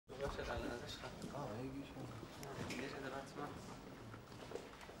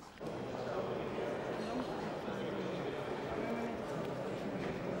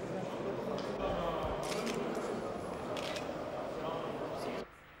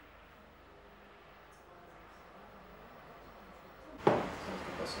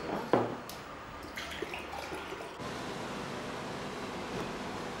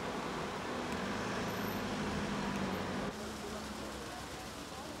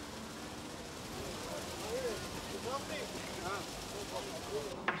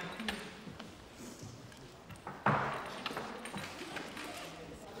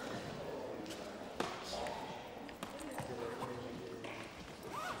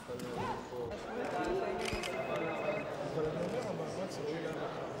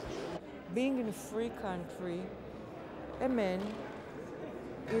Being in a free country, a man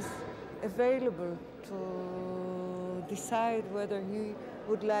is available to decide whether he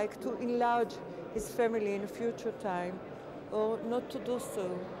would like to enlarge his family in a future time or not to do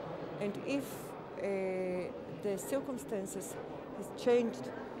so. And if the circumstances has changed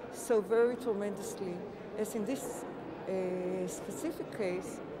so very tremendously, as in this specific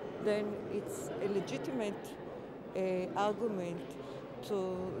case, then it's a legitimate argument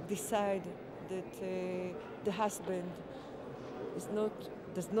to decide that the husband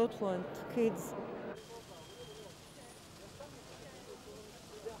does not want kids.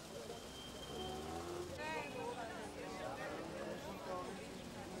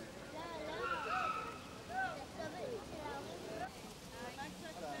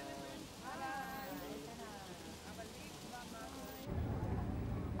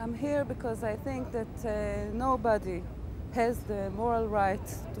 I'm here because I think that nobody has the moral right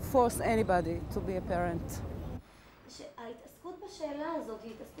to force anybody to be a parent.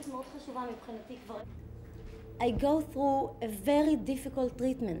 I go through a very difficult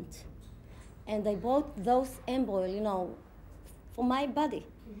treatment, and I brought those embryos, for my body.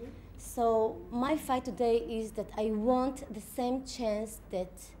 So my fight today is that I want the same chance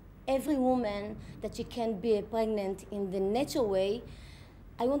that every woman, that she can be pregnant in the natural way.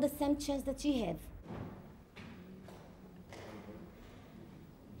 I want the same chance that she has.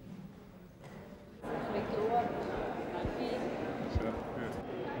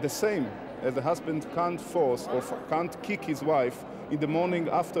 The same as the husband can't force or can't kick his wife in the morning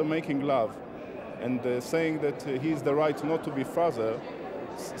after making love and saying that he has the right not to be father,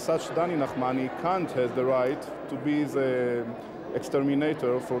 such Ruthie Nachmani can't have the right to be the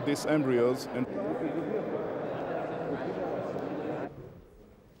exterminator for these embryos. And